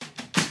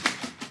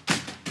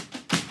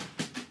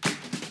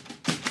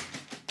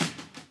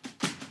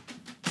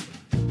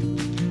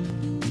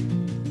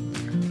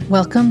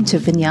Welcome to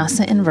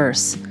Vinyasa in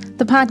Verse,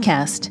 the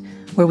podcast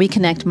where we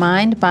connect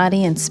mind,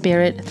 body, and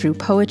spirit through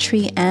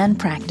poetry and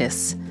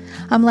practice.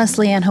 I'm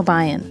Leslie Ann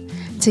Hobayan.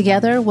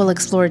 Together, we'll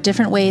explore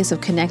different ways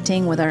of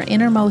connecting with our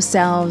innermost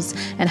selves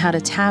and how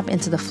to tap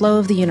into the flow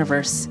of the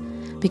universe.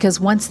 Because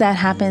once that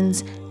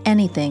happens,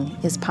 anything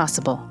is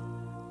possible.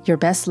 Your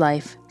best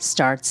life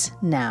starts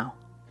now.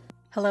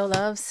 Hello,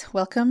 loves.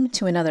 Welcome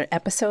to another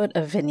episode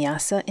of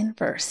Vinyasa in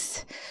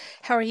Verse.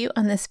 How are you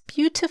on this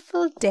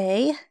beautiful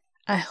day?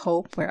 I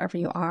hope wherever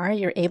you are,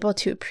 you're able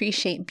to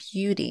appreciate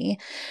beauty,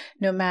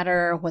 no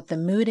matter what the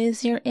mood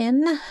is you're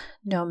in,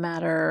 no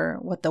matter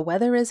what the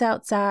weather is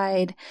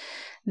outside,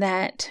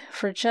 that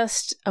for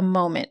just a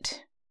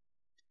moment,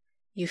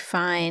 you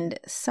find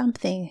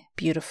something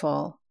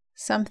beautiful,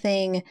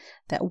 something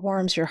that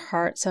warms your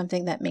heart,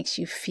 something that makes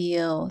you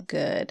feel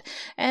good.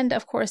 And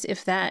of course,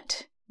 if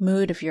that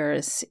mood of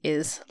yours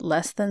is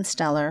less than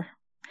stellar,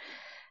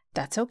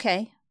 that's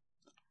okay.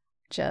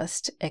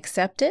 Just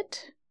accept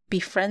it. Be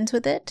friends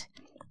with it,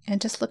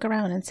 and just look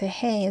around and say,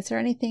 hey, is there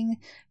anything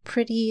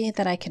pretty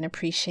that I can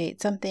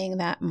appreciate? Something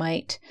that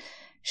might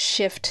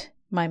shift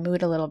my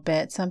mood a little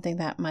bit, something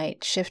that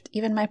might shift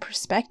even my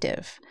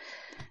perspective,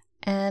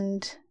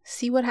 and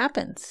see what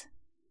happens.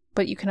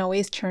 But you can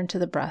always turn to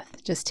the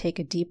breath. Just take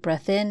a deep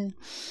breath in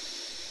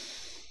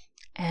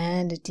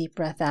and a deep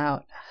breath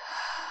out.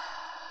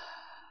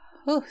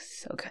 Oh,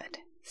 so good.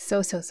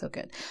 So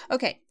good.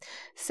 Okay,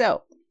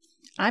 so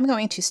I'm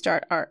going to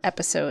start our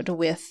episode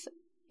with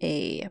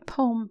a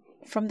poem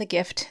from the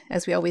gift,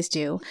 as we always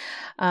do.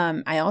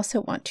 I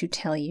also want to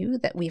tell you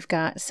that we've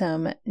got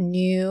some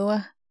new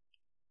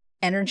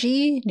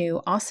energy,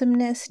 new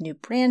awesomeness, new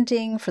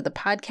branding for the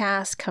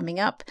podcast coming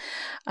up.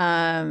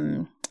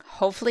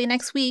 Hopefully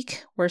next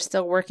week. We're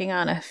still working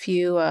on a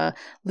few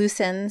loose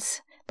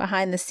ends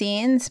behind the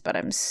scenes, but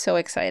I'm so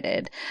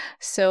excited,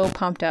 so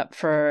pumped up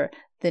for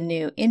the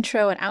new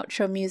intro and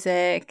outro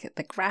music,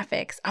 the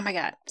graphics. Oh my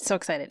God, so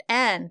excited.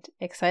 And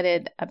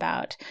excited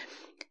about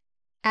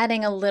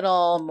adding a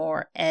little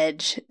more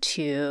edge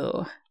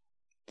to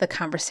the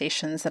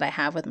conversations that I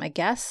have with my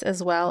guests,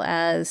 as well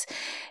as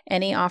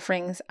any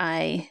offerings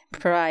I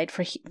provide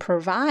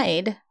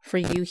for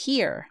you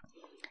here.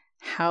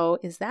 How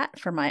is that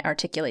for my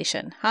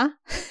articulation, huh?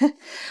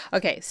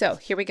 Okay, so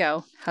here we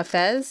go.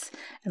 Hafez,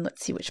 and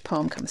let's see which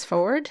poem comes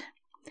forward.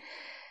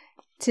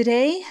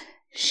 Today,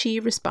 she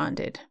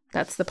responded.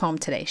 That's the poem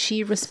today.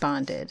 She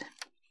responded.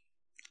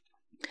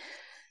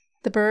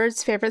 The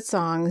birds' favorite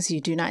songs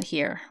you do not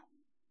hear,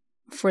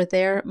 for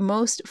their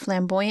most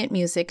flamboyant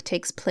music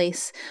takes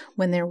place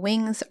when their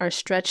wings are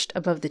stretched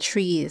above the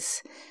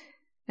trees,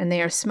 and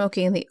they are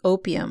smoking the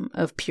opium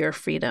of pure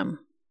freedom.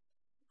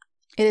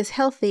 It is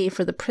healthy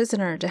for the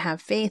prisoner to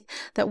have faith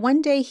that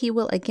one day he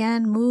will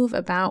again move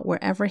about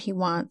wherever he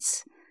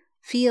wants,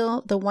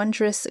 feel the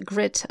wondrous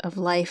grit of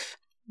life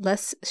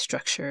less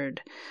structured,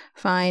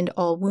 find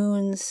all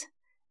wounds,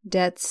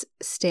 debts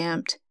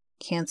stamped,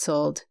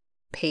 canceled,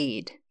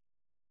 paid.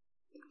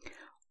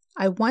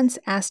 I once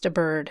asked a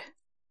bird,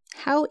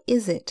 how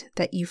is it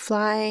that you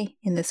fly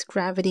in this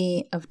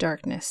gravity of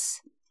darkness?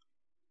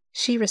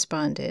 She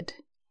responded,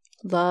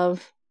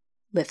 love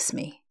lifts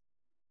me.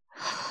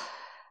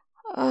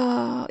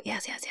 Oh,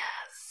 yes.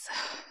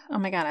 Oh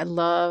my God, I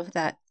love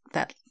that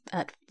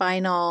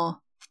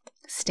final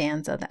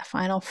stanza, that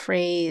final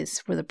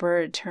phrase where the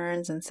bird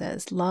turns and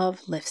says,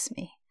 love lifts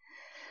me.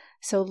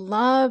 So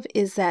love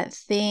is that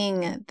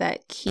thing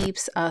that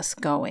keeps us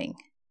going.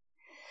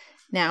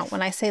 Now,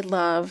 when I say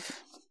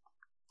love,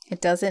 it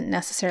doesn't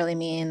necessarily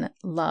mean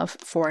love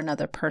for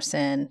another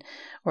person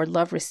or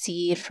love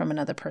received from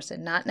another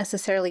person, not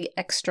necessarily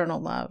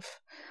external love.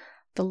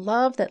 The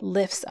love that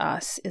lifts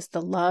us is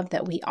the love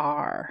that we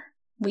are.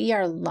 We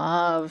are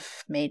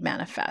love made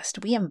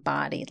manifest. We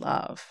embody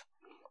love.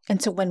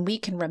 And so when we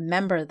can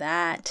remember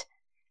that,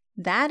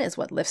 that is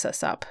what lifts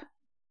us up.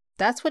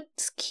 That's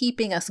what's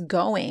keeping us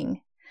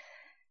going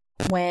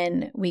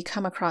when we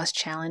come across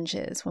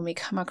challenges, when we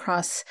come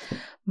across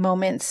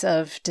moments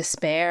of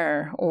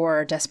despair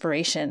or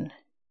desperation.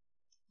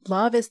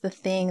 Love is the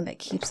thing that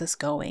keeps us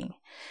going.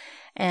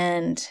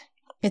 And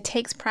it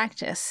takes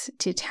practice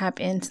to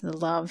tap into the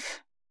love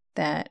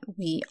that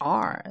we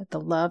are, the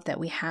love that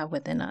we have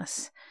within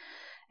us.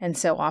 And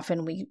so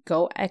often we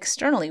go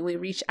externally, we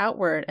reach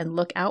outward and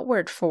look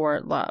outward for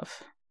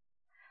love,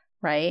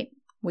 right?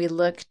 We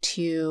look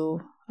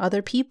to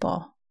other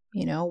people.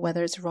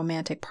 Whether it's a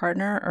romantic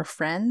partner or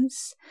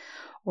friends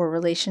or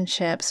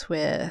relationships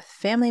with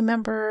family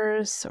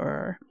members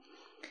or,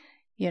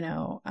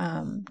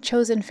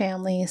 chosen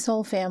family,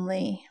 soul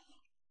family.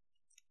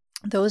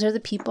 Those are the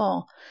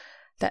people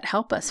that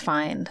help us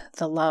find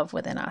the love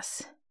within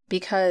us,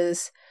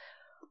 because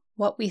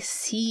what we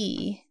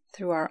see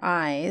through our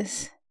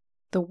eyes,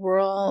 the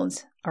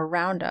world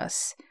around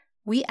us,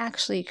 we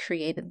actually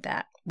created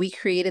that. We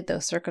created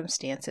those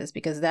circumstances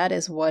because that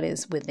is what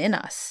is within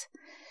us.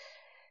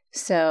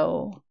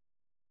 So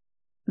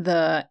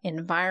the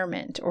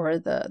environment or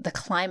the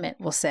climate,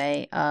 we'll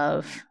say,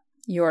 of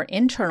your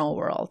internal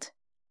world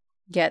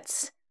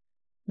gets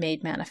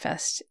made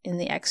manifest in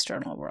the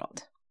external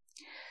world.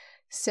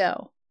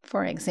 So,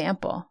 for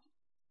example,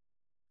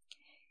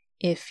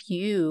 if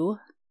you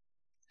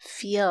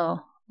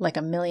feel like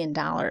 $1 million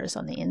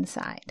on the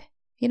inside,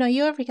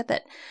 you ever get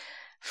that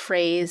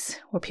phrase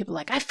where people are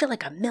like, I feel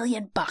like $1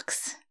 million.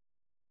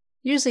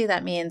 Usually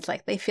that means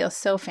like they feel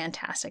so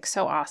fantastic,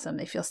 so awesome.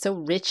 They feel so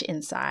rich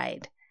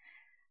inside,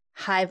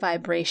 high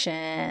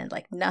vibration,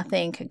 like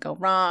nothing could go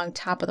wrong,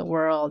 top of the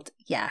world.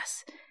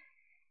 Yes.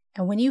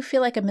 And when you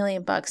feel like $1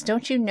 million,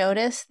 don't you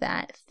notice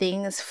that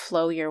things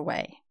flow your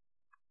way?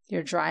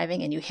 You're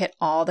driving and you hit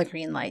all the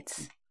green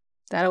lights.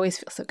 That always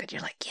feels so good.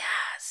 You're like,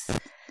 yes.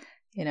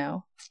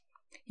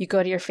 You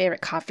go to your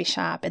favorite coffee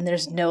shop and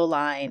there's no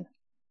line.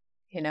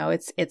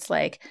 It's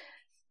like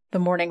the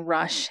morning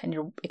rush and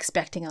you're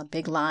expecting a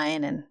big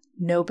line and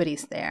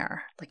nobody's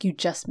there. Like you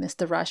just missed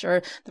the rush,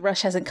 or the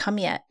rush hasn't come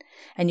yet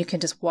and you can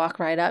just walk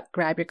right up,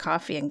 grab your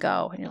coffee and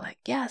go. And you're like,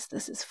 yes,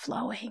 this is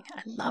flowing.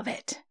 I love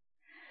it.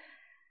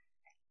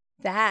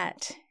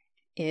 That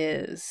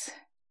is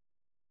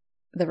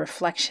the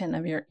reflection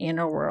of your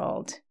inner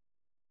world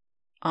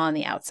on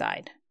the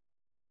outside.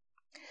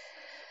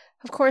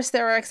 Of course,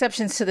 there are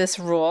exceptions to this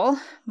rule,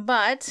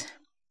 but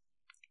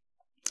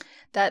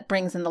that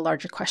brings in the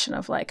larger question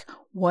of like,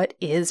 what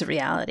is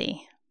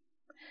reality?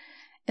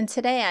 And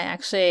today I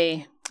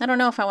don't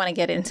know if I want to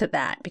get into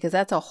that because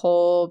that's a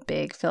whole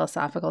big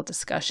philosophical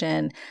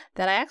discussion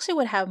that I actually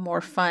would have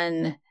more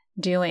fun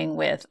doing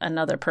with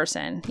another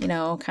person,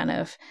 kind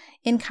of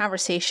in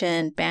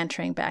conversation,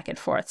 bantering back and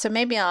forth. So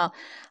maybe I'll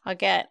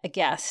get a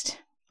guest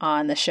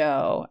on the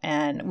show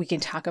and we can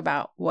talk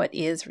about what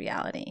is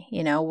reality,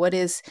 what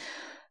is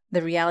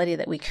the reality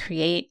that we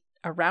create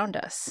around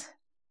us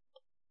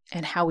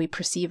and how we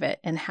perceive it,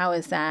 and how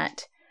is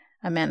that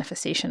a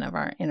manifestation of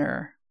our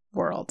inner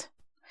world.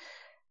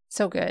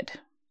 So good.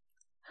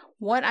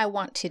 What I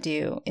want to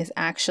do is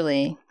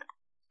actually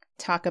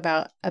talk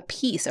about a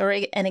piece or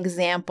an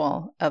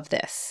example of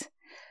this,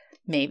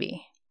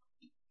 maybe.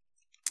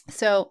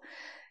 So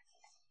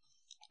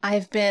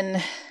I've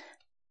been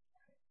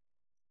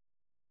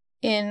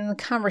in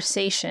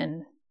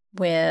conversation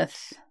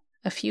with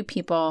a few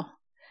people.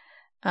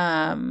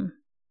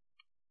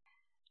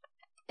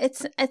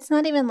 It's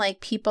not even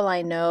like people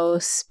I know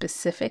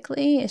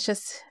specifically. It's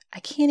just I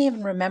can't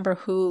even remember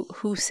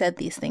who said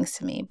these things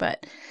to me.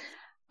 But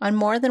on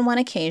more than one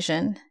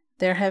occasion,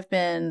 there have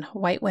been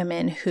white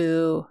women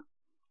who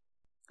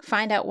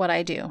find out what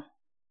I do,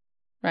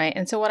 right?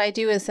 And so what I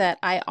do is that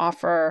I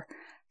offer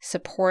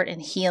support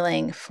and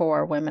healing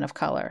for women of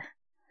color,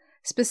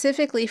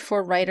 specifically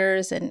for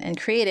writers and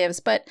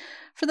creatives, but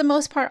for the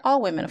most part,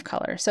 all women of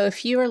color. So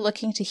if you are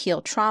looking to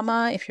heal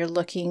trauma, if you're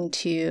looking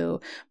to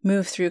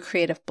move through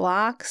creative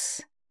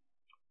blocks,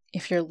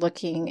 if you're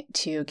looking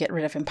to get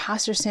rid of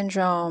imposter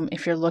syndrome,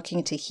 if you're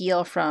looking to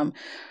heal from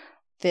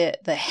the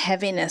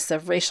heaviness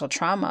of racial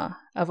trauma,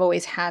 of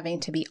always having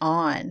to be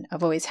on,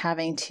 of always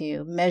having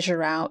to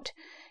measure out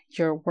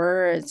your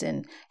words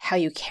and how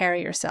you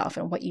carry yourself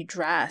and what you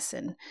dress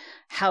and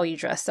how you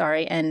dress,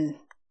 and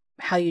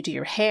how you do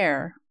your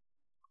hair,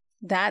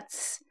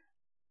 that's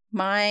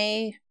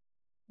my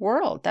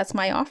world. That's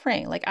my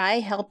offering. Like I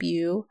help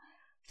you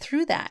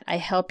through that. I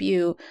help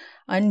you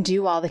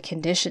undo all the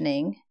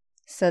conditioning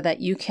so that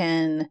you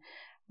can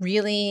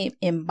really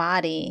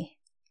embody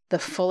the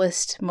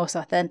fullest, most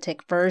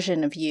authentic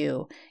version of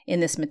you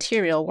in this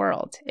material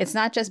world. It's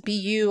not just be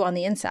you on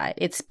the inside.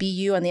 It's be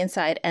you on the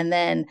inside and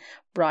then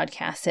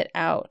broadcast it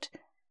out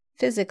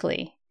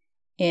physically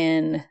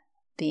in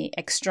the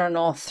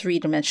external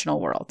 3-dimensional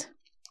world.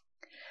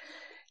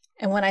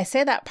 And when I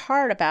say that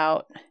part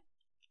about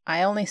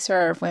I only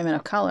serve women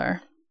of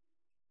color,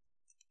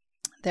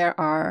 there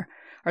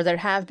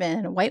have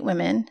been white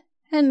women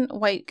and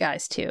white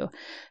guys too,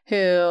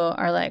 who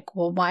are like,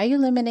 well, why are you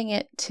limiting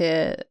it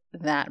to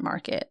that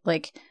market?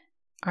 Like,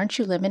 aren't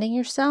you limiting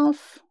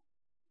yourself?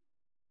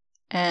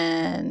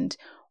 And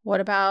what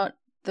about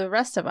the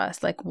rest of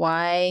us? Like,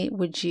 why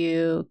would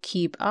you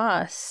keep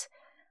us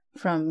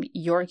from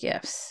your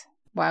gifts?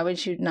 Why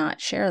would you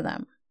not share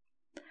them?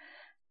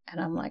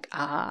 And I'm like,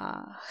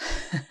 oh,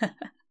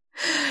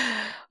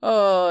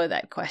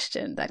 that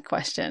question.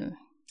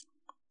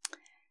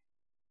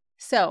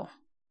 So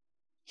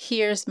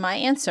here's my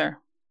answer.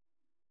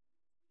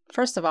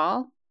 First of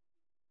all,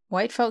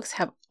 white folks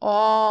have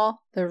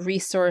all the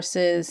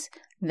resources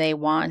they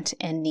want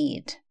and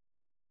need,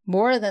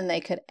 more than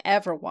they could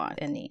ever want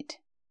and need.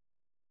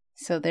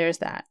 So there's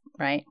that,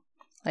 right?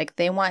 Like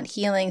they want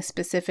healing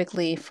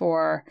specifically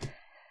for,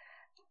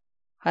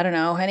 I don't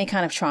know, any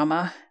kind of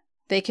trauma.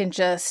 They can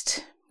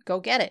just go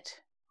get it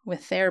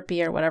with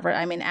therapy or whatever.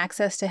 I mean,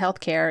 access to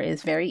healthcare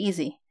is very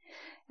easy.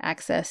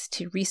 Access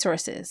to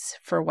resources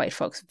for white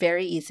folks,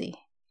 very easy.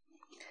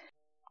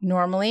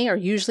 Normally or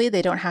usually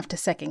they don't have to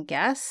second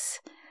guess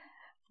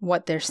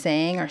what they're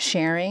saying or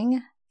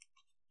sharing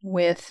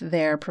with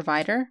their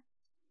provider,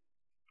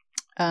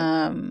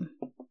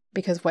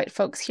 because white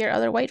folks hear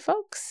other white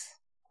folks,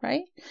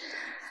 right?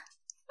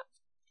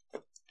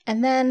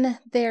 And then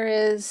there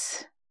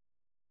is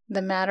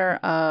the matter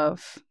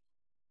of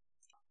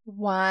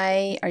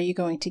why are you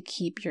going to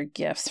keep your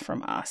gifts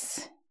from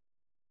us?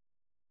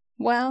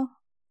 Well,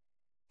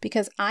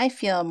 because I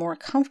feel more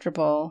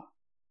comfortable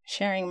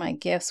sharing my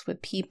gifts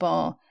with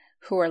people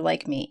who are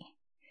like me.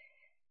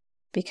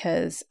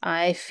 Because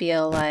I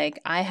feel like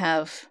I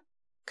have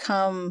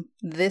come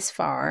this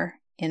far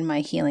in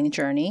my healing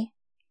journey,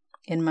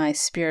 in my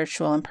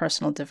spiritual and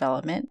personal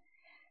development,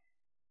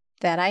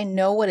 that I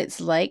know what it's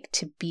like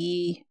to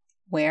be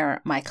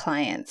where my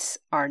clients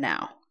are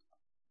now.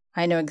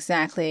 I know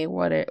exactly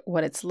what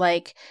it's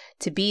like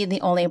to be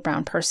the only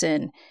brown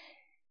person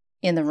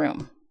in the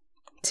room,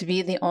 to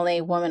be the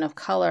only woman of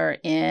color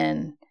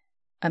in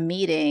a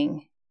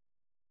meeting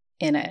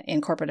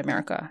in corporate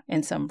America,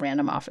 in some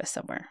random office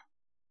somewhere.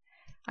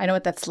 I know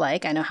what that's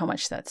like. I know how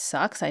much that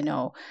sucks. I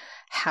know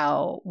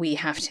how we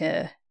have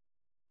to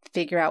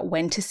figure out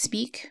when to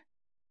speak,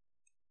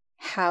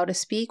 how to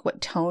speak,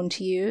 what tone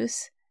to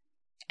use,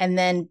 and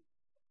then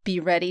be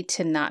ready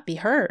to not be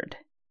heard.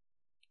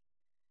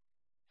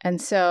 And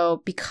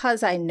so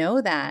because I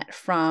know that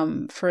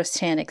from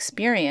firsthand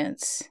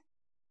experience,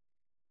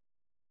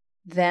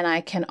 then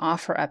I can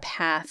offer a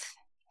path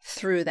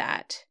through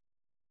that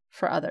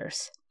for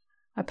others,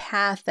 a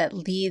path that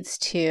leads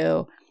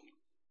to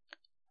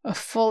a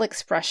full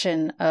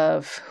expression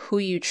of who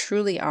you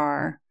truly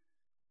are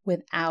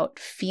without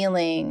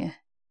feeling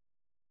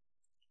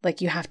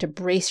like you have to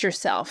brace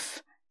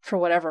yourself for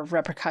whatever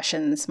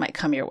repercussions might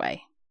come your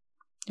way.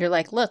 You're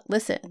like, look,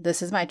 listen,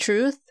 this is my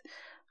truth.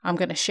 I'm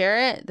going to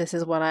share it. This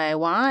is what I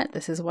want.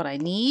 This is what I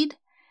need.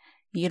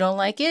 You don't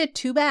like it?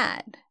 Too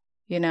bad,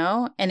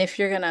 And if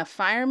you're going to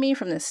fire me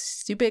from this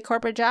stupid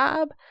corporate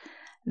job,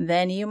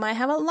 then you might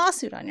have a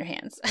lawsuit on your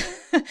hands.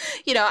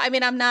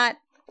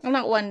 I'm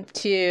not one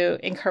to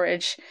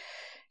encourage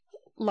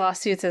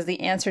lawsuits as the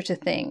answer to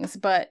things,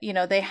 but,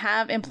 they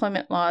have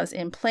employment laws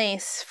in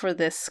place for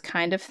this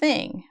kind of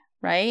thing,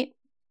 right?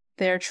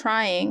 They're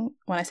trying,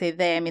 when I say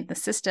they, I mean the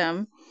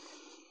system,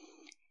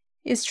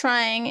 is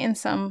trying in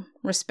some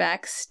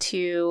respects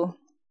to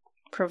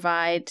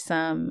provide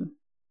some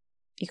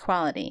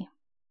equality,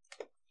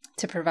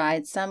 to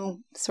provide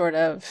some sort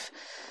of,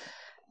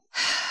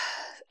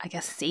 I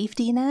guess,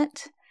 safety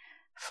net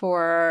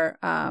for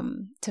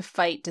to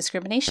fight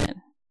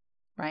discrimination,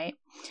 right?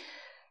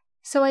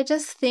 So I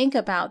just think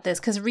about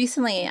this because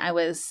recently I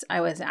was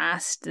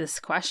asked this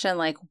question,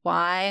 like,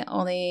 why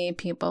only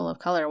people of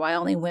color? Why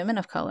only women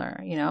of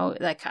color?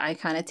 Like I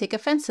kind of take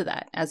offense to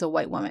that as a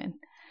white woman,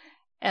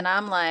 and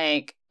I'm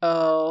like,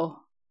 oh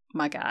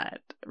my God,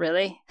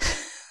 really?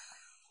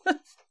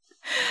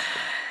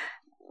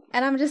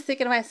 And I'm just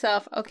thinking to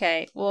myself,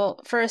 okay, well,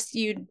 first,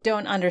 you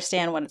don't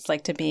understand what it's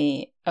like to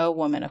be a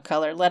woman of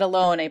color, let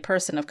alone a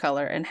person of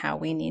color, and how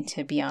we need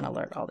to be on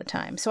alert all the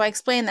time. So I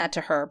explained that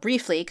to her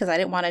briefly because I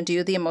didn't want to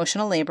do the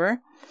emotional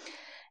labor.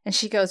 And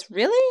she goes,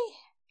 really?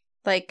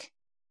 Like,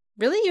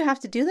 really? You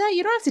have to do that?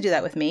 You don't have to do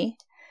that with me.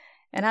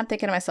 And I'm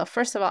thinking to myself,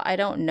 first of all, I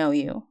don't know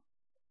you.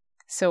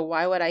 So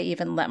why would I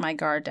even let my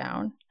guard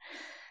down?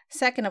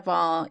 Second of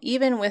all,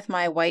 even with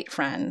my white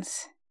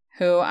friends,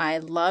 who I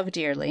love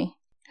dearly,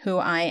 who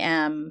I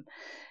am,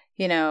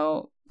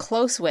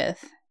 close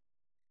with,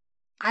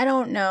 I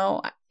don't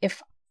know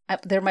if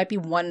there might be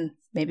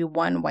maybe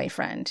one white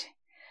friend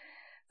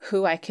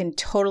who I can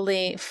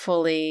totally,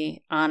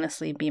 fully,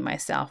 honestly be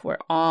myself, where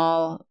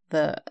all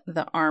the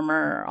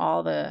armor,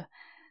 all the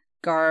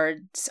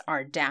guards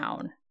are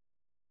down.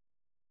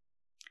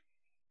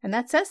 And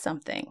that says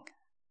something.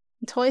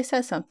 It totally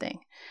says something.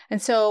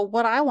 And so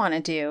what I want to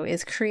do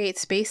is create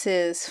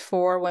spaces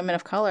for women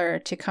of color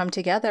to come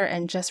together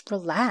and just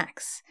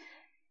relax,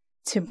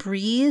 to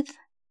breathe,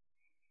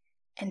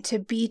 and to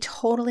be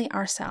totally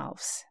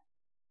ourselves,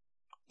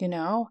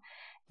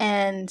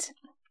 And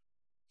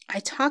I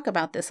talk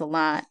about this a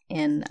lot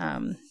in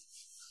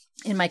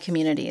my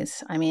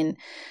communities. I mean,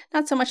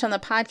 not so much on the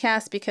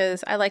podcast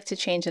because I like to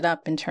change it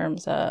up in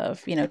terms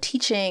of,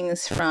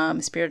 teachings from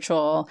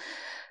spiritual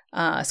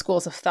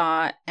schools of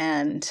thought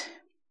and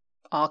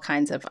all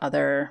kinds of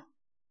other,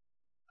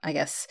 I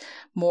guess,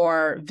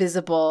 more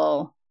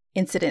visible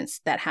incidents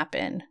that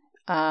happen.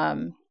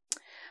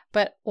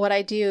 But what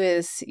I do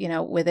is,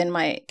 within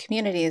my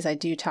communities, I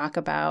do talk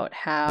about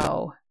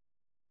how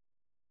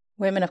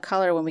women of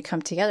color, when we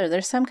come together,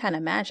 there's some kind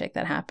of magic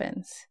that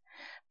happens.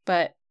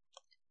 But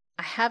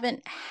I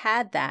haven't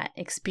had that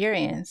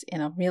experience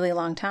in a really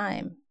long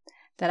time,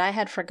 that I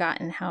had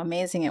forgotten how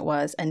amazing it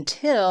was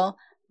until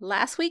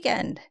last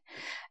weekend.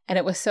 And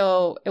it was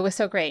so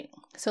great.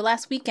 So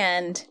last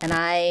weekend, and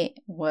I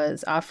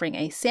was offering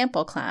a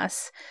sample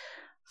class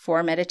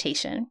for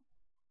meditation.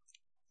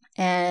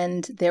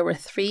 And there were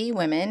 3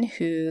 women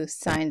who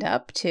signed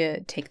up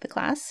to take the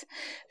class. It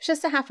was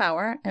just a half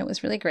hour, and it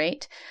was really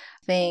great.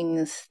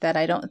 Things that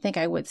I don't think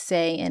I would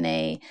say in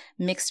a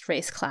mixed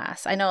race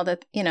class. I know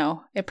that,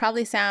 it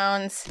probably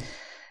sounds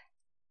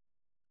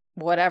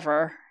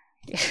whatever,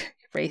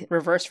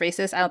 reverse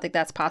racist. I don't think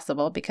that's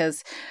possible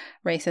because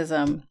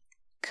racism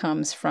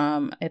comes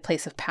from a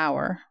place of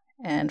power,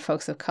 and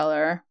folks of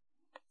color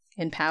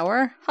in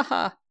power.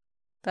 Haha,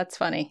 that's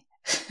funny.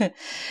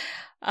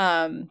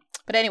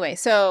 But anyway,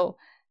 so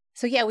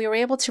yeah, we were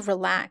able to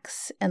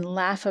relax and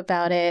laugh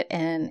about it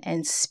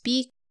and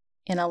speak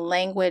in a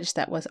language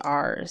that was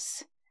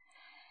ours.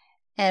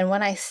 And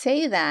when I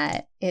say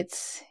that,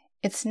 it's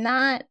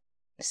not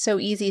so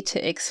easy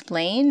to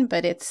explain,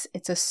 but it's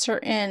a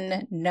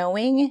certain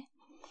knowing,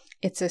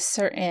 it's a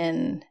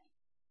certain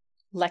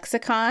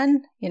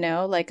lexicon,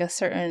 like a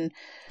certain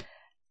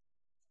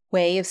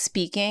way of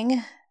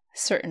speaking,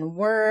 certain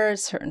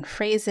words, certain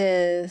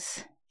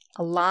phrases,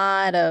 a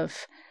lot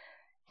of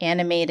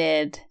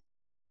animated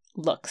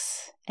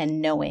looks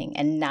and knowing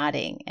and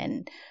nodding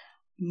and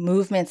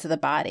movements of the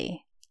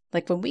body.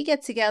 Like when we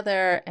get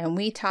together and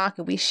we talk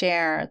and we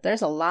share,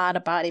 there's a lot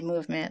of body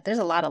movement. There's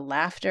a lot of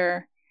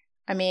laughter.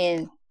 I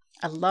mean,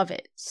 I love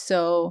it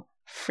so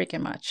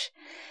freaking much.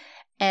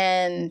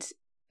 And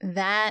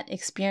that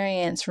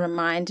experience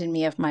reminded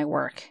me of my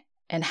work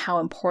and how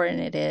important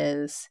it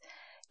is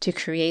to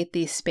create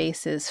these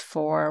spaces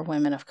for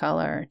women of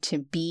color to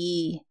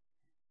be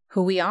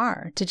who we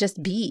are, to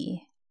just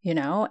be,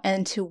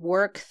 and to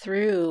work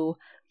through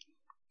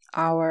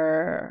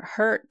our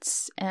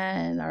hurts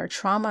and our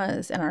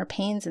traumas and our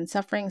pains and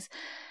sufferings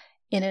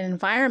in an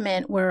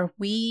environment where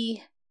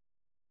we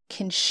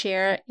can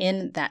share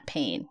in that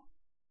pain,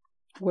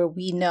 where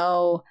we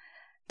know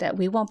that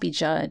we won't be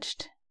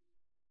judged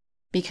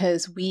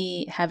because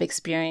we have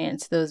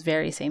experienced those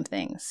very same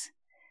things.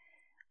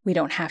 We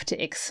don't have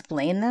to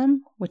explain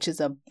them, which is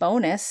a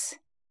bonus,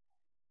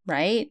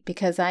 right?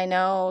 Because I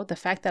know the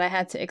fact that I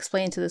had to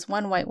explain to this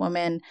one white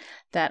woman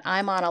that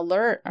I'm on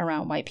alert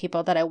around white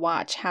people, that I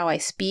watch how I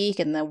speak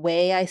and the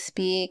way I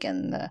speak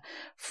and the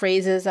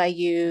phrases I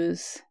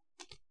use,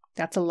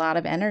 that's a lot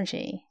of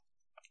energy.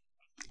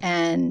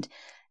 And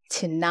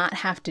to not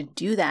have to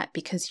do that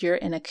because you're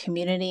in a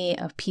community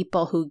of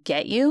people who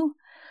get you,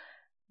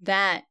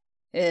 that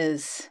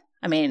is,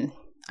 I'm going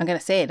to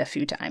say it a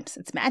few times,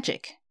 it's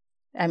magic.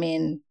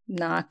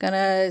 Not going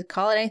to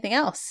call it anything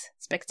else.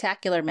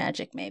 Spectacular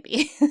magic,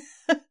 maybe.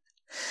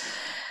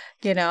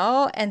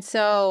 And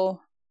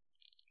so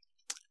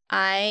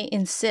I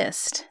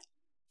insist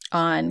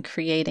on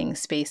creating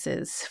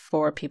spaces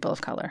for people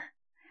of color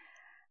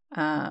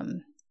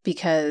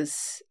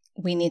because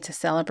we need to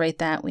celebrate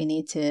that. We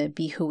need to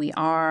be who we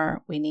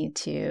are. We need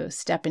to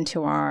step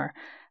into our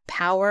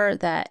power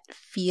that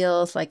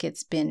feels like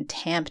it's been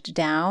tamped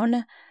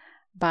down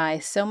by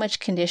so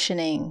much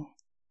conditioning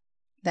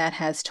that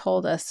has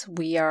told us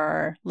we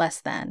are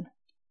less than,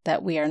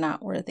 that we are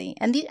not worthy.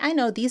 And I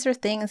know these are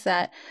things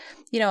that,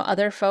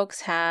 other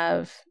folks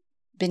have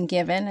been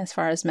given as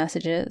far as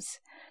messages,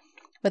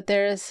 but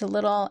there's a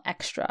little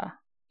extra,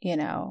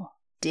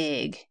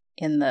 dig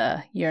in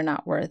the you're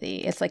not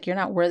worthy. It's like you're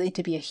not worthy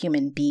to be a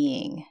human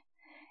being.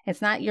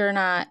 It's not you're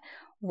not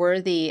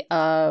worthy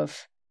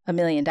of $1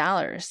 million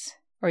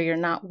or you're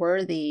not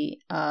worthy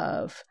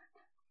of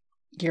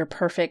your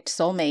perfect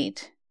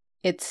soulmate.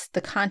 It's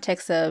the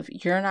context of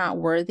you're not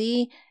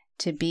worthy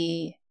to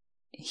be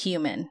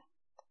human.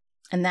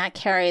 And that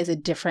carries a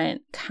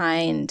different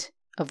kind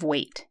of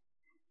weight,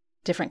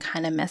 different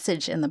kind of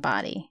message in the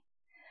body.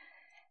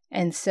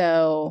 And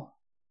so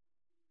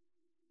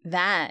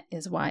that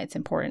is why it's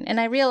important. And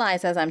I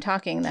realize as I'm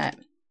talking that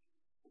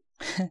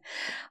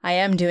I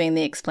am doing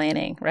the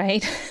explaining,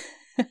 right?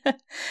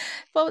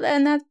 Well,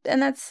 and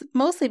that's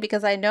mostly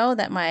because I know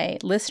that my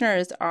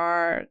listeners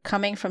are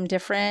coming from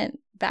different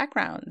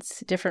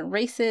backgrounds, different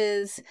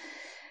races,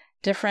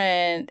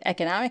 different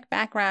economic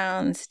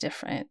backgrounds,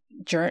 different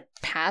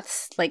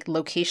paths, like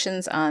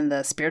locations on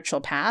the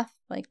spiritual path.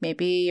 Like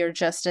maybe you're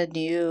just a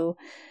new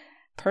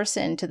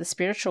person to the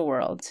spiritual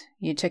world.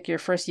 You took your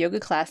first yoga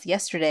class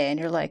yesterday and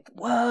you're like,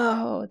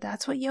 whoa,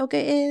 that's what yoga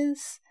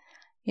is,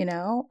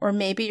 Or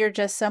maybe you're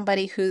just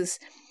somebody who's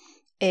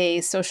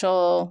a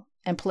social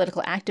and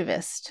political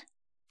activist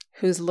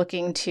who's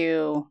looking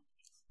to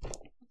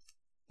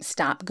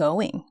stop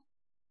going.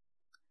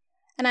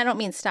 And I don't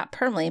mean stop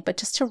permanently, but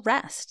just to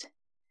rest,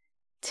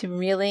 to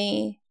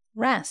really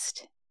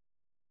rest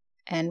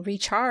and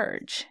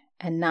recharge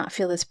and not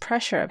feel this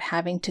pressure of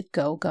having to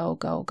go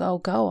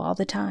all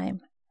the time.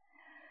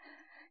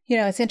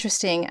 It's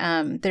interesting.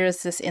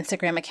 There's this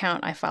Instagram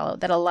account I follow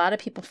that a lot of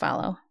people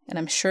follow, and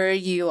I'm sure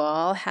you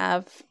all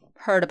have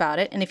heard about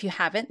it. And if you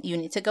haven't, you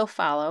need to go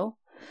follow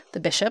the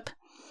bishop.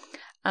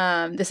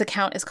 This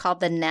account is called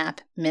the Nap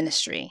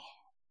Ministry.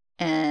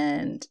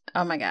 And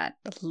oh my God,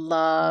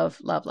 love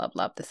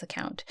this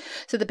account.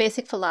 So the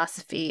basic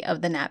philosophy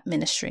of the Nap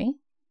Ministry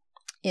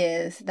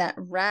is that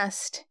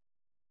rest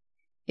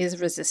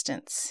is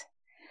resistance.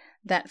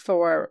 That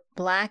for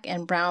Black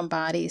and brown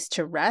bodies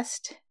to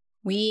rest,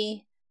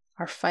 we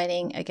are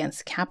fighting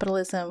against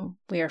capitalism.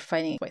 We are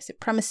fighting white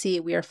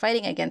supremacy. We are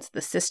fighting against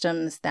the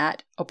systems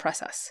that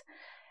oppress us.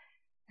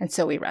 And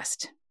so we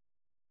rest.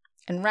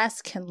 And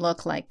rest can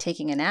look like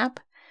taking a nap.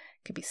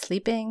 It could be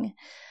sleeping.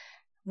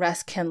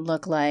 Rest can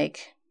look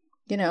like,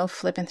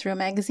 flipping through a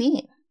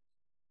magazine.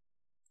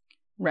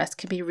 Rest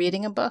could be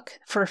reading a book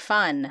for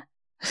fun.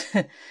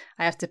 I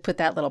have to put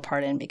that little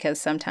part in because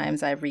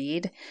sometimes I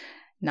read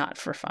not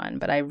for fun,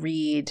 but I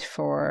read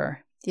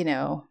for I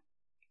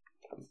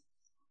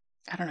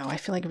don't know. I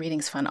feel like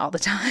reading's fun all the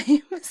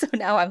time. So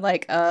now I'm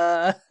like,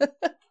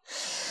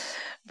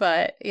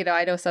 But,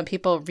 I know some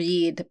people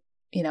read,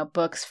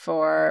 books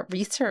for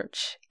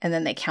research and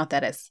then they count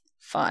that as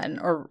fun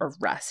or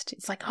rest.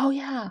 It's like, oh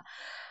yeah,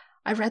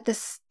 I read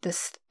this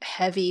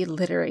heavy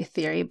literary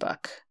theory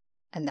book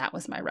and that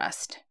was my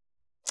rest.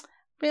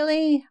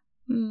 Really?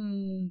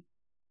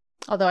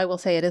 Although I will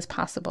say it is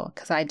possible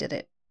because I did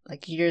it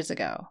like years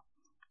ago.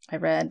 I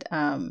read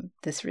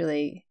this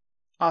really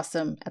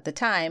awesome, at the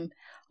time,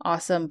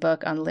 awesome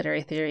book on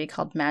literary theory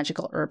called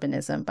Magical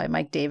Urbanism by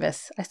Mike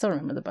Davis. I still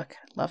remember the book.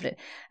 Loved it.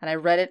 And I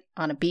read it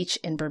on a beach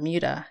in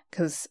Bermuda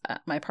because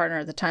my partner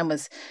at the time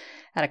was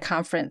at a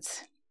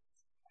conference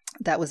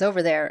that was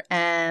over there.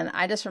 And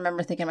I just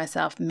remember thinking to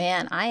myself,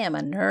 man, I am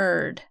a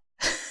nerd.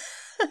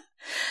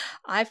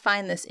 I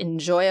find this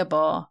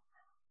enjoyable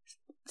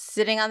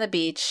sitting on the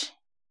beach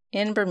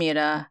in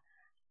Bermuda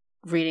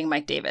reading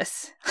Mike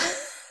Davis.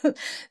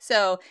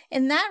 So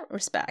in that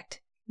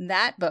respect,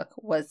 that book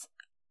was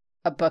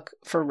a book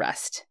for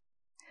rest.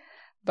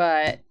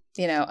 But,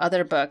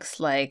 other books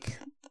like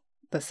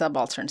The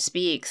Subaltern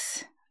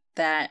Speaks,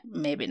 that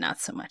maybe not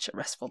so much a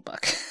restful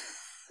book.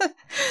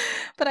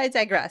 But I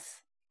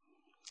digress.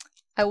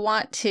 I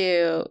want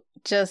to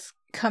just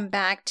come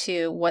back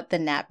to what the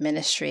NAP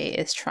ministry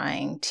is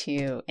trying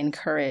to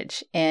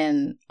encourage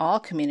in all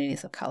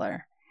communities of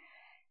color,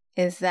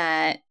 is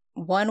that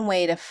one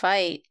way to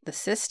fight the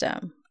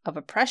system of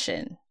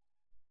oppression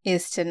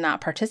is to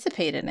not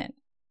participate in it.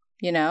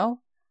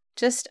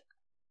 Just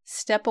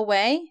step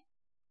away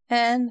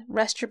and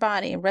rest your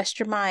body, rest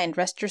your mind,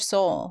 rest your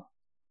soul.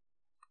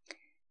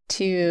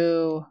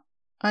 To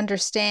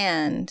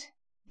understand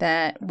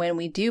that when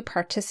we do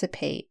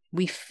participate,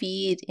 we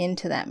feed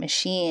into that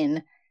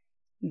machine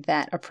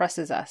that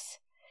oppresses us.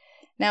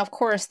 Now, of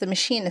course, the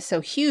machine is so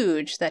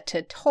huge that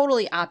to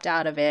totally opt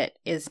out of it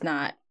is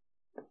not,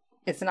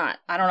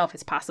 I don't know if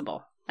it's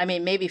possible. I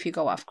mean, maybe if you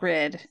go off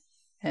grid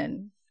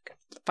and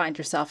find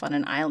yourself on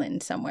an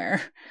island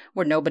somewhere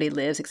where nobody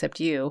lives except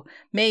you,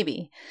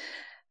 maybe.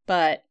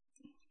 But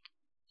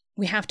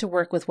we have to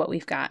work with what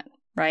we've got,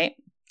 right?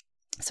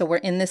 So we're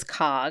in this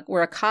cog.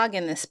 We're a cog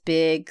in this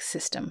big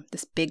system,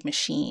 this big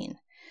machine.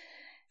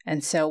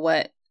 And so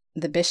what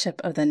the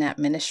bishop of the NAP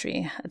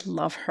ministry, I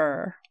love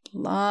her,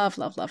 love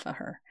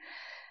her.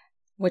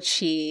 What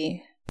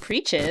she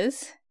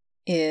preaches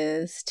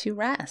is to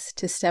rest,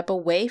 to step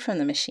away from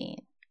the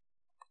machine,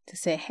 to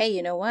say, hey,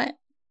 you know what?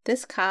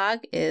 This cog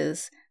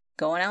is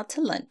going out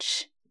to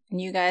lunch.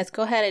 And you guys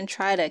go ahead and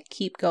try to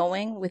keep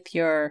going with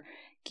your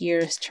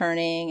gears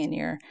turning and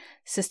your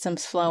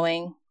systems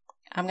flowing.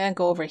 I'm going to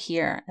go over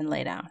here and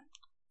lay down.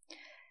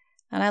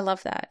 And I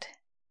love that.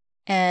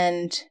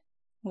 And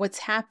what's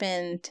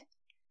happened,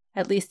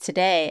 at least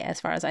today,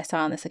 as far as I saw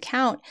on this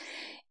account,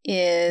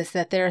 is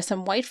that there are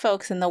some white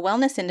folks in the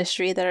wellness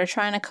industry that are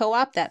trying to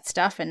co-opt that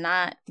stuff and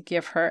not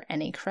give her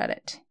any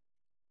credit,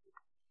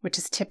 which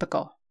is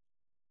typical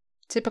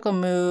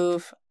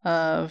move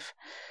of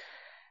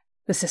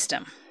the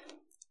system.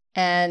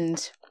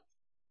 And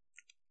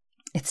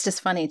it's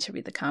just funny to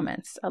read the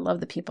comments. I love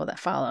the people that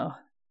follow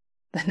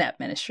the NAP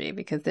ministry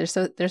because they're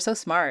so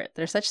smart.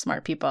 They're such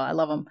smart people. I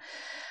love them.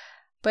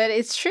 But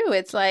it's true.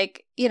 It's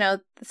like,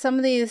 some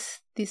of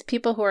these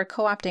people who are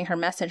co-opting her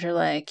message are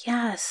like,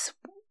 yes,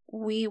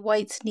 we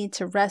whites need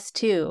to rest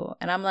too.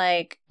 And I'm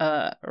like,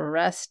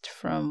 rest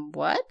from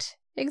what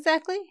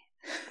exactly?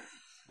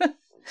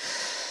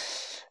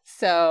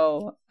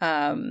 So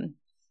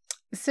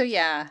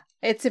yeah,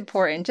 it's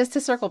important just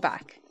to circle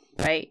back,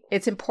 right?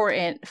 It's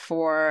important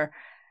for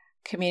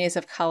communities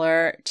of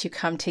color to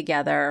come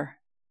together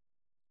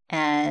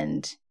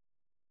and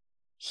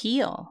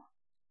heal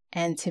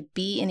and to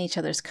be in each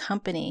other's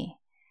company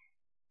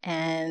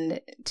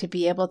and to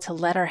be able to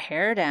let our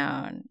hair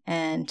down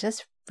and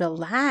just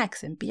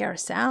relax and be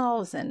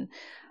ourselves and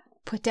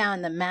put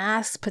down the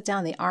masks, put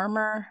down the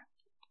armor.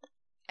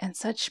 And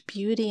such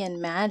beauty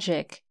and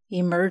magic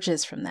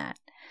emerges from that.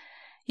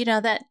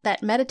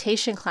 That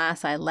meditation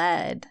class I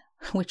led,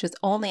 which was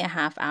only a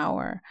half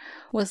hour,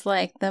 was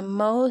like the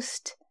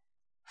most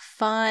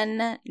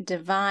fun,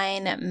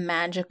 divine,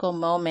 magical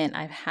moment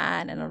I've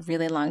had in a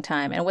really long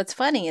time. And what's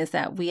funny is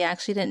that we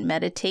actually didn't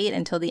meditate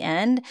until the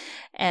end.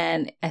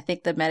 And I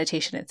think the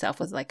meditation itself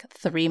was like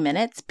 3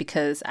 minutes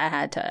because I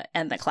had to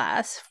end the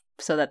class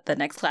so that the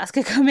next class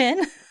could come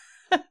in.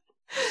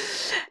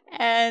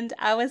 And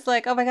I was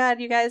like, oh my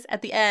God, you guys,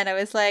 at the end, I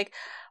was like,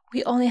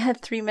 we only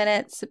had 3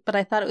 minutes, but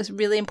I thought it was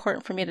really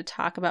important for me to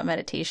talk about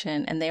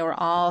meditation. And they were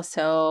all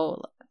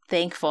so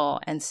thankful.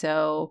 And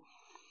so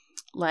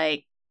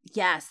like,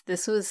 yes,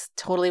 this was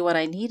totally what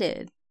I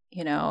needed,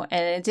 and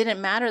it didn't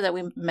matter that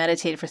we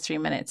meditated for 3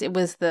 minutes. It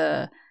was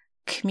the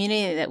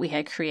community that we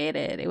had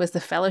created. It was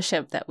the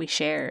fellowship that we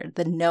shared,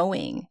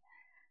 the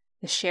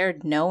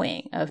shared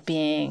knowing of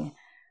being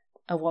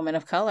a woman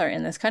of color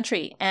in this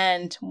country.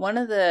 And one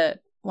of the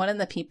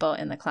people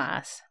in the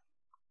class,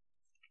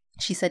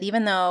 she said,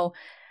 even though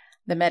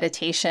the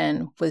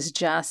meditation was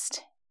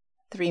just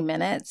 3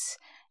 minutes,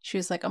 She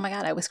was like, oh my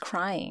God, I was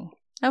crying.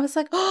 I was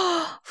like,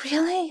 oh,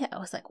 really? I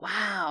was like,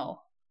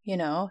 wow,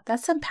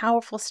 that's some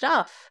powerful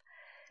stuff.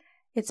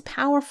 It's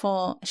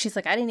powerful. She's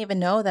like, I didn't even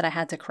know that I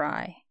had to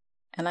cry.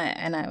 And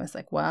I was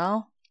like,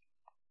 well,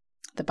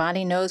 the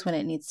body knows when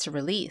it needs to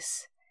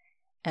release.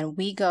 And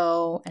we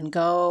go and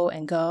go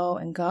and go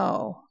and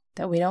go,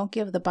 that we don't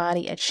give the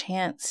body a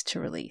chance to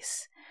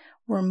release.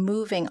 We're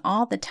moving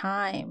all the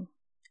time.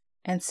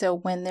 And so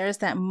when there's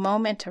that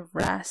moment of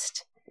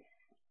rest,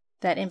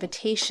 that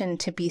invitation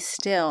to be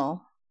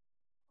still,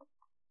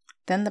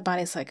 then the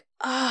body's like,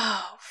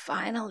 oh,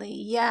 finally,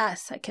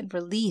 yes, I can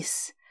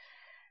release.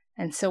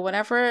 And so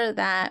whatever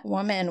that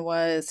woman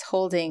was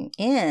holding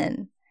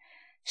in,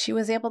 she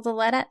was able to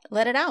let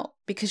it out,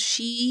 because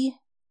she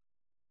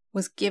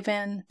was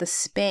given the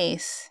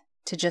space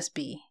to just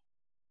be.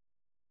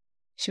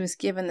 She was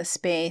given the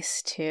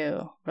space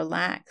to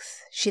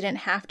relax. She didn't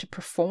have to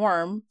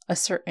perform a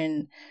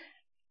certain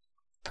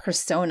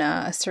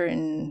persona, a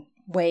certain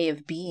way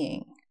of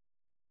being.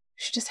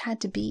 She just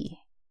had to be.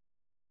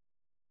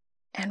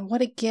 And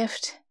what a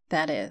gift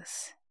that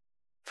is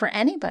for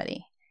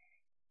anybody,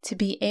 to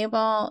be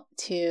able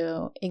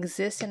to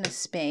exist in a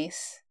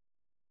space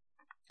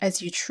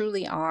as you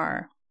truly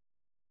are,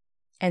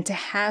 and to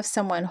have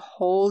someone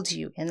hold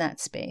you in that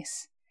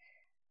space.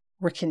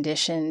 We're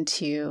conditioned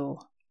to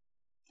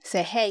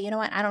say, hey, you know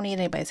what? I don't need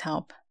anybody's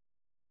help.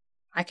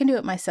 I can do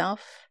it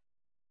myself.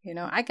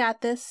 I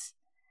got this.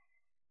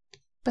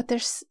 But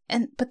that's,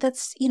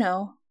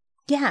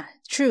 yeah,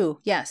 true.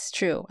 Yes,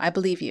 true. I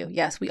believe you.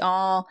 Yes, we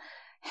all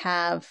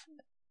have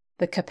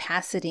the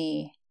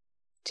capacity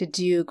to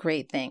do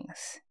great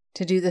things,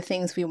 to do the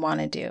things we want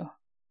to do.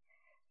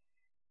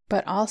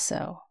 But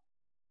also,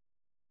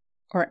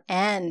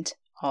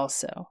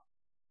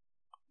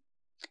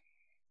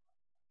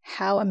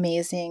 how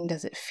amazing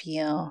does it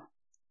feel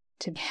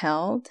to be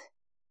held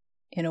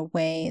in a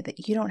way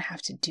that you don't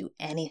have to do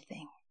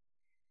anything?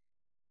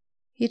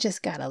 You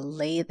just gotta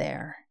lay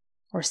there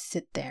or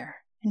sit there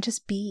and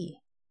just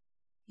be.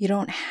 You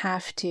don't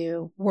have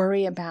to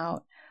worry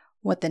about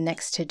what the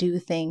next to-do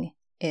thing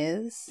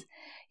is.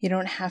 You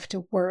don't have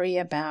to worry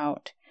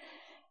about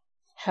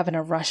having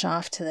to rush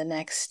off to the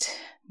next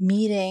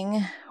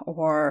meeting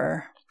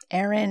or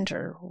errand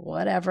or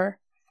whatever.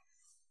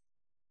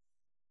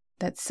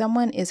 That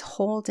someone is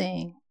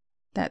holding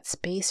that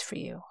space for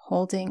you,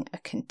 holding a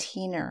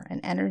container, an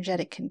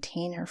energetic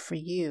container for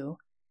you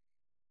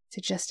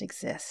to just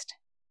exist.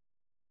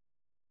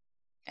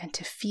 And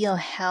to feel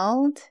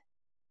held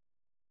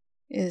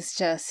is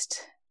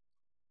just,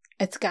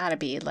 it's gotta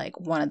be like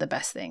one of the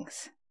best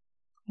things.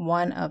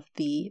 One of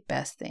the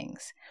best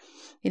things.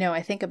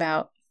 I think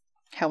about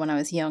how when I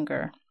was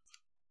younger,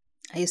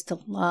 I used to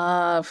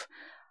love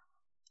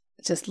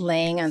just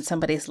laying on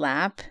somebody's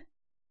lap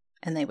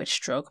and they would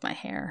stroke my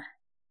hair.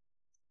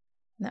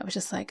 And that was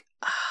just like,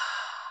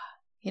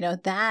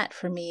 that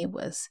for me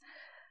was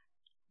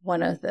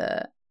one of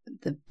the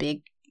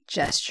big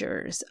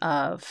gestures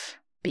of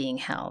being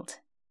held.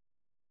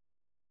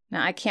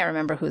 Now, I can't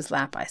remember whose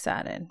lap I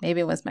sat in.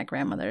 Maybe it was my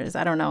grandmother's.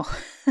 I don't know.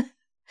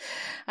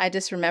 I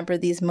just remember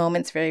these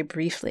moments very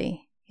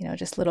briefly,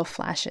 just little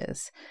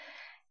flashes.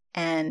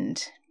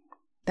 And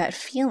that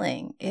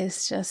feeling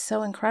is just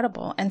so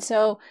incredible. And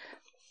so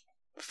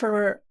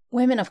for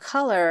women of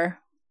color,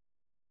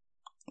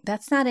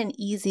 that's not an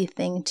easy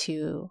thing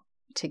to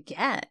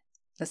get.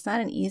 That's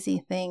not an easy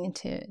thing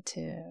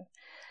to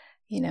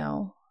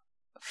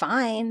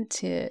find,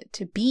 to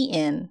be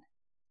in,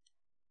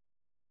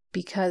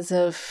 because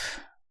of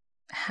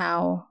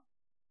how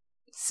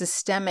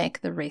systemic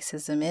the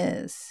racism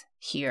is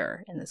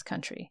here in this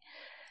country,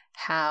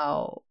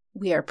 how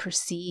we are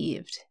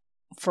perceived.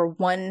 For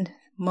one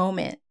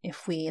moment,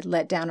 if we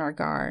let down our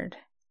guard,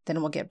 then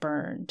we'll get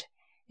burned.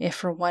 If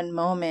for one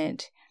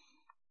moment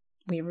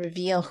we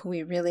reveal who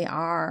we really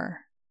are,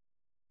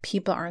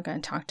 people aren't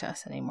going to talk to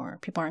us anymore.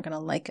 People aren't going to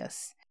like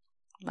us.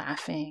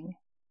 Laughing,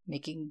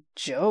 making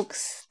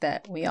jokes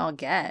that we all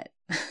get,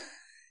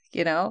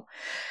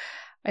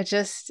 I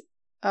just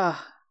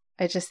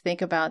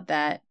think about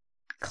that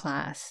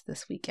class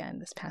this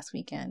past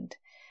weekend,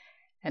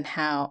 and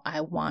how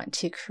I want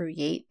to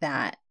create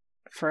that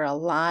for a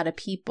lot of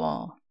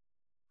people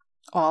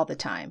all the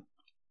time.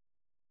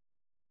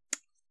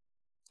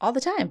 All the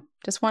time.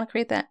 Just want to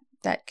create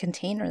that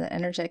container, that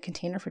energetic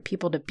container for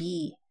people to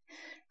be,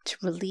 to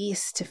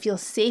release, to feel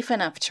safe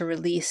enough to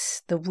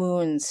release the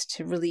wounds,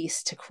 to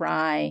release, to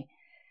cry.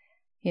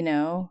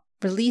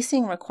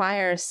 Releasing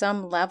requires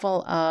some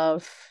level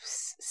of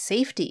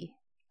safety,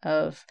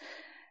 of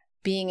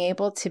being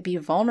able to be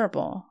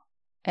vulnerable.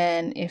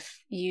 And if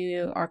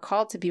you are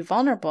called to be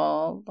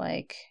vulnerable,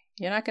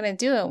 you're not going to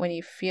do it when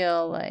you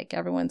feel like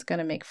everyone's going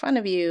to make fun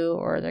of you,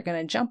 or they're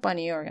going to jump on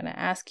you, or going to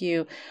ask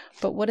you,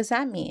 but what does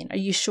that mean? Are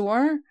you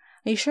sure?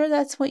 Are you sure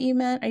that's what you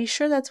meant? Are you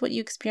sure that's what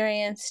you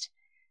experienced?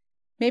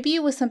 Maybe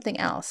it was something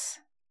else.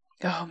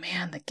 Oh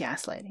man, the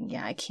gaslighting.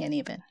 Yeah, I can't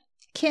even.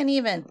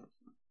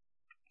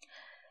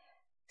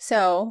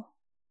 So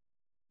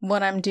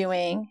what I'm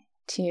doing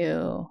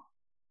to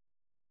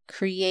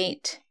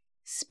create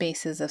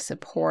spaces of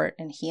support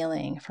and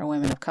healing for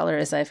women of color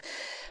is I've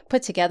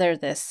put together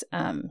this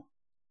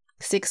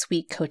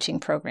 6-week coaching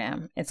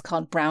program. It's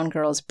called Brown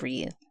Girls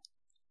Breathe.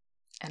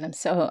 And I'm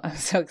so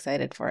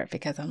excited for it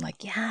because I'm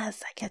like,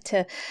 yes, I get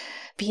to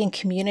be in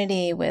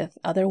community with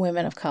other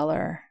women of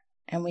color,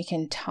 and we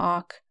can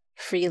talk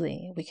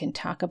freely. We can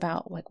talk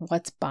about like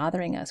what's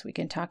bothering us. We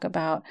can talk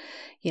about,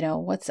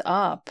 what's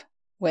up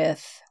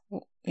with,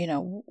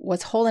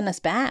 what's holding us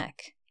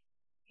back.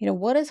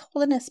 What is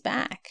holding us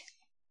back?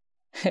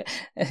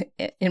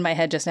 In my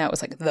head just now, it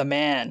was like the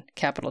man,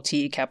 capital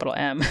T, capital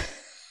M.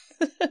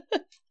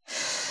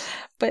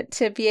 But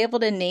to be able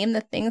to name the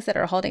things that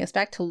are holding us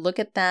back, to look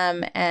at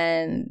them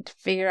and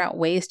figure out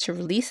ways to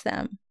release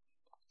them,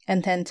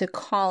 and then to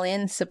call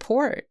in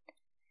support,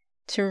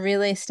 to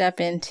really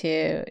step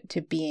into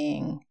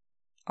being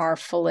our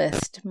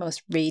fullest,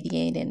 most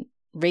radiant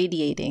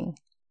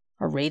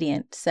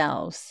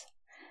selves.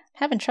 I'm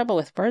having trouble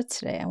with words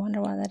today. I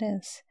wonder why that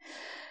is.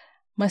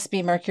 Must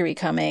be Mercury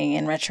coming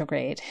in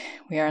retrograde.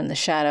 We are in the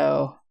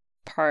shadow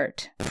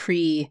part,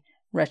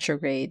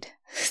 pre-retrograde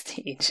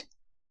stage.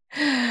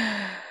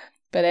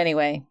 But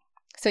anyway,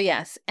 so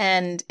yes,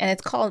 and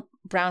it's called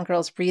Brown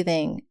Girls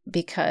Breathing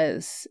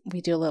because we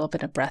do a little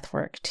bit of breath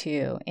work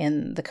too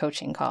in the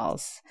coaching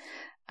calls.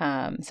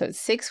 So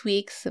it's 6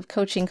 weeks of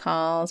coaching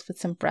calls with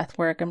some breath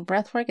work, and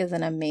breath work is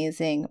an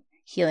amazing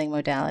healing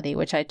modality,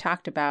 which I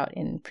talked about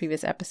in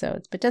previous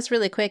episodes. But just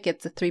really quick,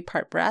 it's a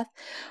 3-part breath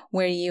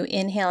where you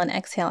inhale and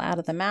exhale out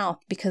of the mouth,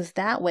 because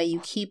that way you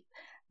keep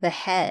the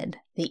head,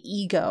 the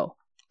ego,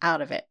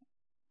 out of it.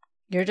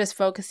 You're just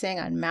focusing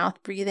on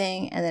mouth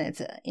breathing, and then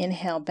it's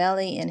inhale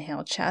belly,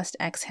 inhale chest,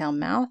 exhale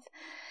mouth.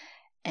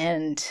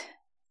 And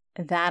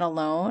that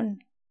alone,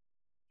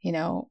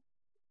 in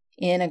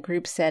a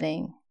group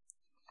setting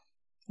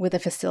with a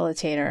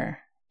facilitator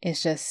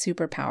is just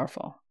super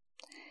powerful.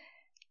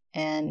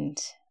 And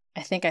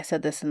I think I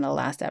said this in the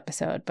last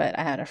episode, but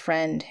I had a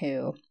friend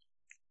who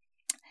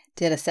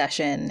did a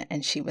session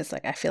and she was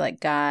like, I feel like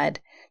God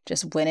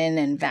just went in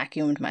and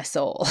vacuumed my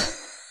soul.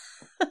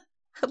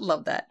 I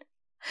love that.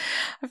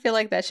 I feel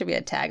like that should be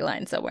a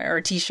tagline somewhere or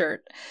a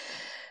t-shirt.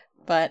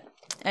 But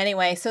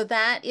anyway, so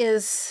that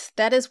is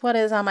what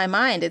is on my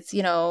mind. It's,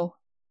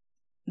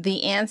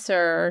 the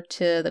answer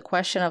to the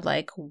question of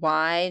like,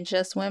 why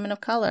just women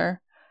of color?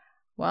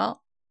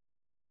 Well,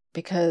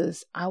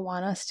 because I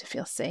want us to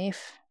feel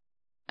safe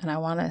and I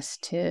want us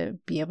to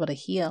be able to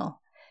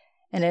heal.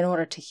 And in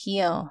order to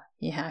heal,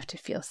 you have to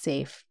feel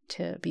safe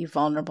to be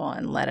vulnerable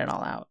and let it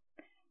all out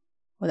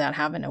without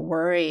having to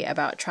worry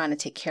about trying to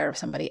take care of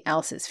somebody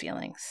else's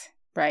feelings,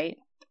 right?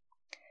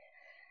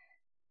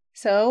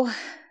 So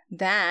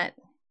that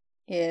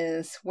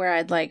is where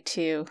I'd like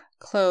to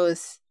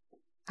close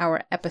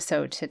our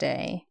episode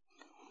today.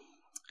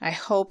 I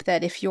hope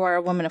that if you are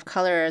a woman of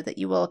color, that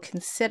you will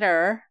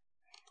consider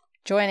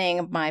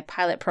joining my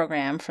pilot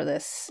program for the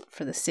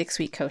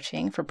 6-week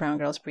coaching for Brown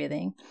Girls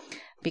Breathing,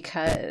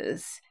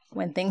 because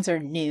when things are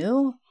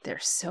new,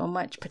 there's so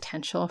much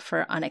potential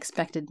for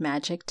unexpected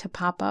magic to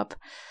pop up.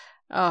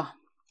 Oh,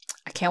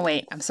 I can't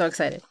wait. I'm so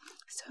excited.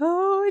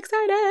 So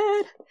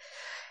excited.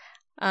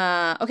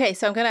 Okay,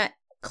 so I'm going to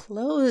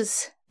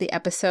close the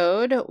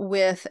episode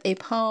with a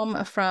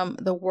poem from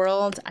The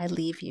World I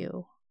Leave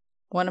You,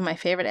 one of my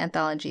favorite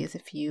anthologies.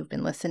 If you've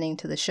been listening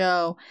to the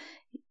show,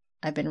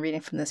 I've been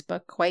reading from this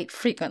book quite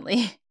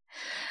frequently.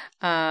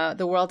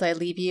 The World I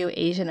Leave You,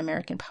 Asian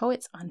American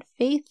Poets on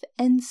Faith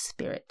and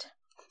Spirit.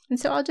 And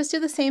so I'll just do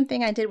the same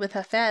thing I did with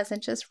Hafez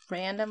and just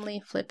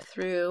randomly flip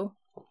through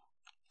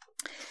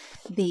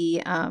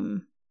the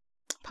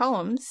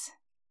poems.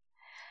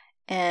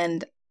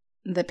 And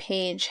the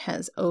page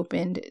has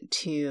opened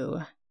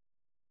to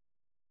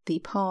the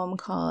poem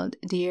called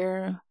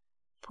Dear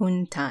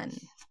Puntan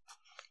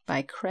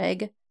by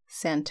Craig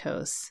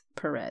Santos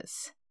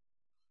Perez.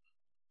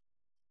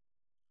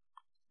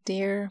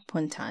 Dear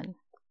Puntan,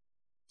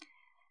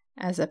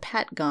 as a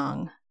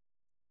Patgong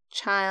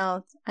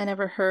child, I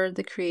never heard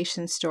the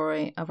creation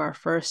story of our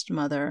first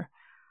mother,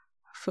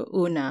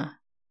 Fu'una,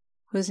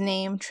 whose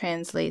name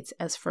translates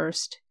as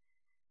first,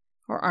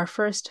 or our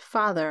first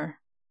father,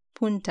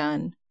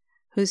 Puntan,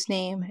 whose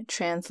name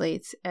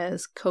translates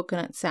as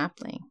coconut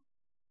sapling.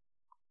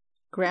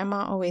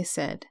 Grandma always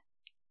said,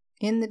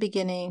 in the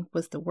beginning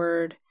was the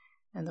Word,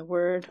 and the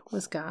Word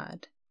was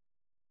God.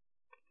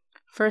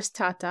 First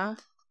Tata,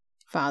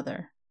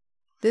 Father,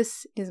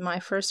 this is my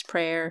first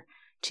prayer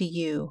to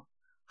you,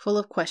 full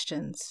of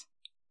questions.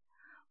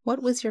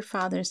 What was your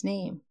father's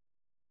name?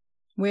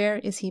 Where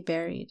is he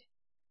buried?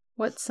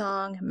 What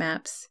song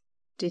maps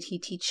did he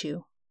teach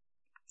you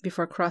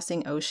before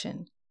crossing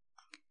ocean?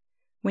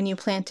 When you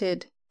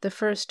planted the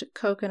first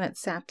coconut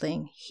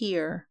sapling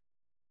here,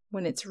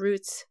 when its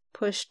roots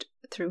pushed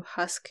through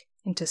husk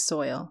into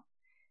soil,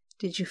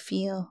 did you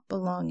feel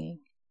belonging?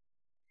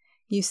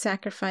 You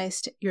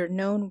sacrificed your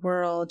known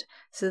world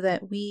so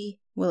that we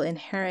will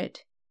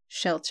inherit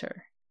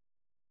shelter.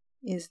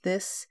 Is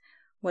this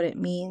what it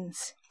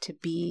means to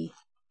be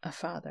a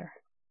father?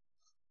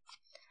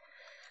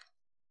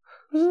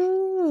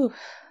 Ooh,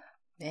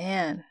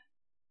 Man.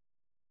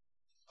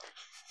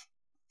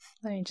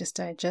 Let me just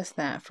digest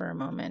that for a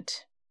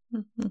moment.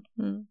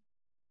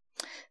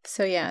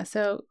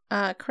 So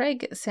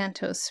Craig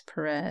Santos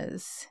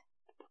Perez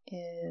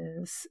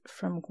is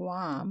from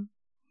Guam.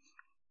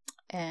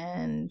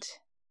 And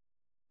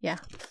yeah,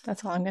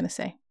 that's all I'm going to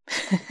say.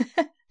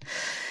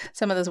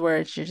 Some of those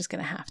words, you're just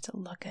going to have to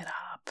look it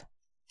up.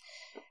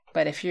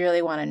 But if you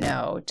really want to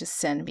know, just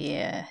send me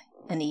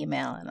an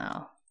email and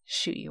I'll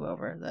shoot you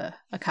over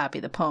a copy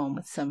of the poem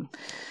with some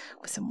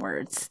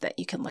words that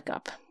you can look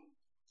up.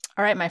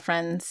 All right, my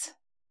friends.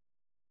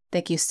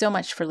 Thank you so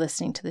much for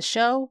listening to the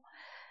show.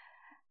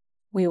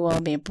 We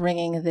will be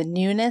bringing the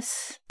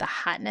newness, the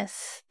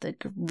hotness, the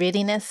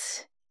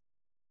grittiness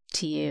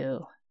to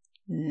you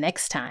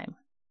next time.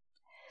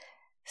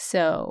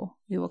 So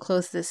we will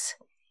close this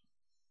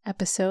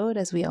episode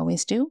as we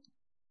always do.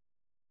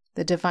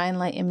 The divine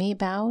light in me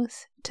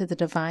bows to the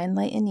divine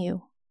light in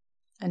you.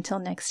 Until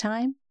next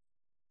time,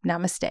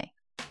 namaste.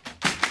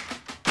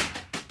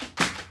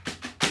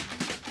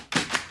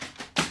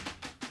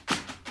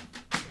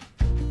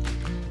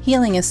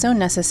 Healing is so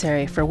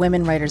necessary for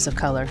women writers of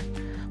color.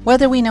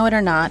 Whether we know it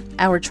or not,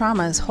 our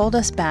traumas hold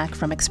us back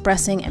from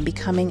expressing and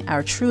becoming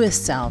our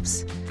truest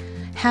selves.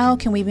 How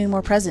can we be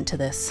more present to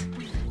this?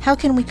 How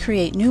can we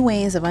create new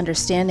ways of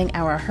understanding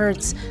our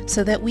hurts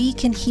so that we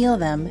can heal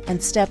them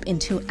and step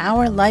into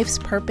our life's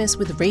purpose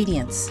with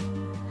radiance?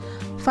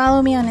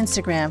 Follow me on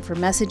Instagram for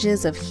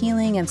messages of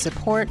healing and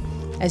support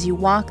as you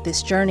walk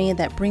this journey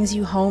that brings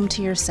you home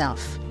to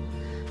yourself.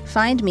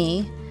 Find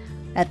me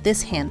at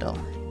this handle,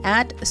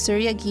 at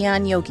Surya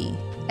Gyan Yogi,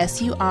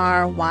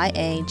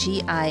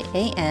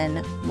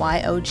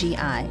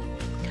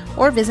 SuryaGianYogi,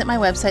 or visit my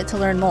website to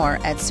learn more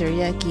at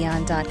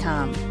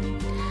suryagyan.com.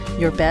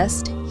 Your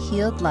best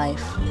healed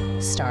life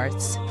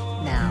starts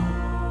now.